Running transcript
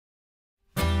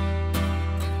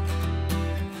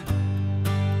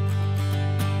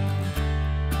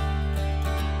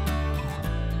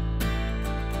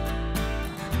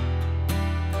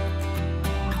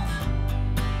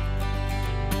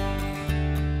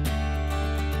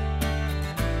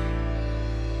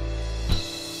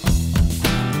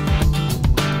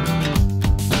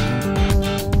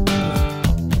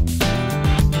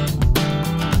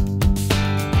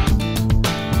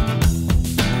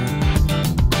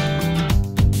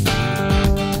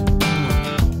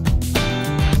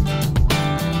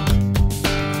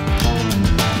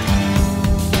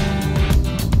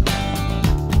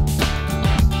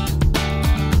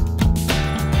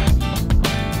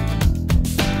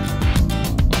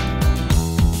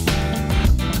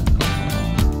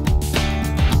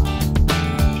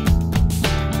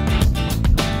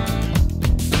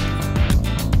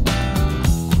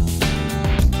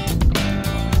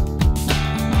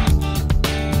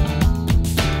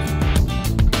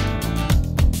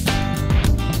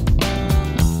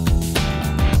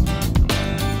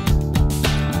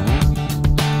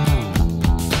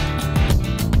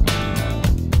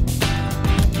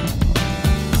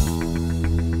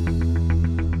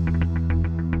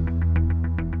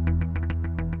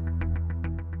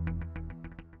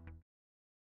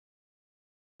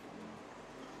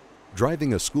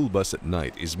driving a school bus at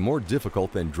night is more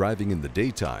difficult than driving in the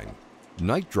daytime,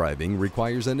 night driving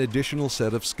requires an additional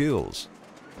set of skills.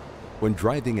 When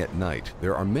driving at night,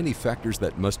 there are many factors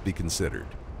that must be considered.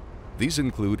 These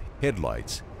include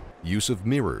headlights, use of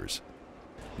mirrors,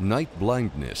 night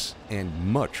blindness, and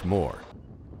much more.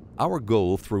 Our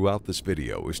goal throughout this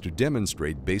video is to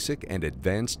demonstrate basic and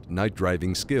advanced night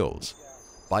driving skills.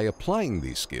 By applying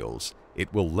these skills,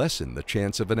 it will lessen the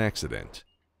chance of an accident.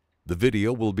 The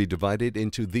video will be divided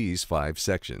into these 5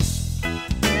 sections.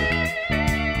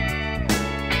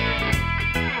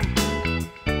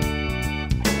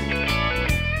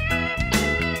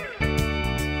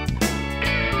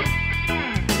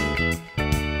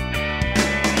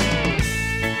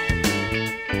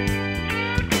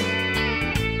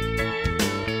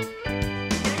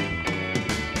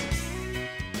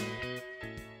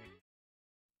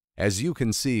 As you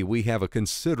can see, we have a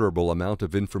considerable amount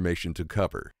of information to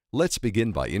cover. Let's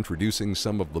begin by introducing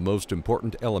some of the most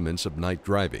important elements of night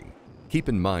driving. Keep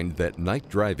in mind that night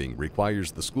driving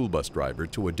requires the school bus driver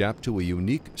to adapt to a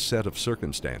unique set of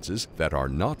circumstances that are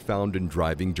not found in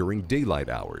driving during daylight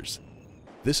hours.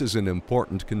 This is an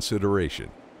important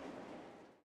consideration.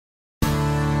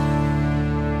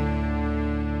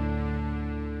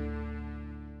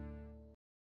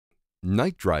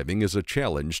 Night driving is a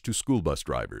challenge to school bus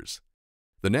drivers.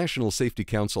 The National Safety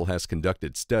Council has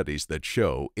conducted studies that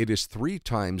show it is 3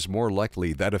 times more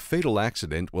likely that a fatal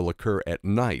accident will occur at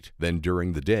night than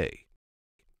during the day.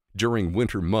 During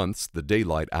winter months, the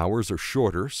daylight hours are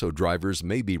shorter, so drivers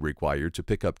may be required to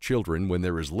pick up children when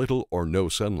there is little or no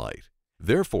sunlight.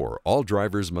 Therefore, all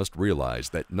drivers must realize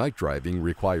that night driving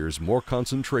requires more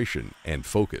concentration and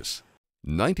focus.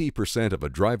 90% of a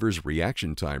driver's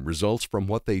reaction time results from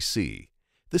what they see.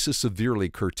 This is severely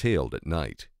curtailed at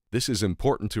night. This is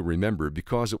important to remember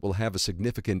because it will have a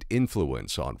significant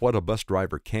influence on what a bus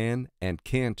driver can and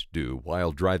can't do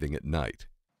while driving at night.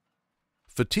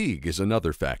 Fatigue is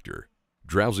another factor.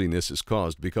 Drowsiness is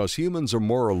caused because humans are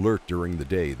more alert during the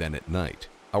day than at night.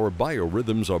 Our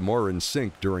biorhythms are more in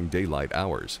sync during daylight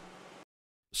hours.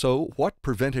 So, what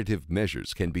preventative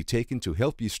measures can be taken to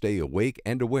help you stay awake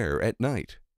and aware at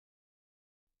night?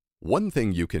 One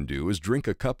thing you can do is drink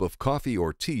a cup of coffee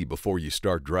or tea before you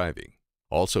start driving.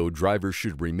 Also, drivers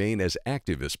should remain as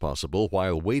active as possible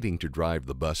while waiting to drive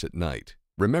the bus at night.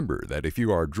 Remember that if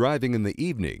you are driving in the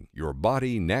evening, your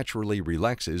body naturally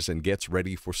relaxes and gets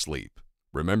ready for sleep.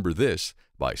 Remember this,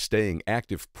 by staying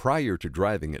active prior to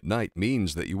driving at night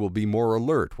means that you will be more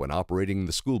alert when operating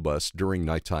the school bus during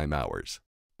nighttime hours.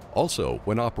 Also,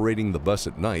 when operating the bus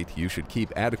at night, you should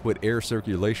keep adequate air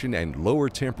circulation and lower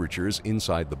temperatures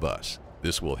inside the bus.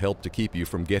 This will help to keep you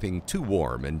from getting too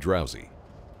warm and drowsy.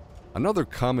 Another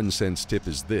common sense tip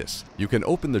is this. You can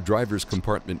open the driver's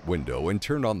compartment window and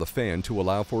turn on the fan to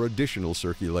allow for additional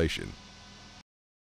circulation.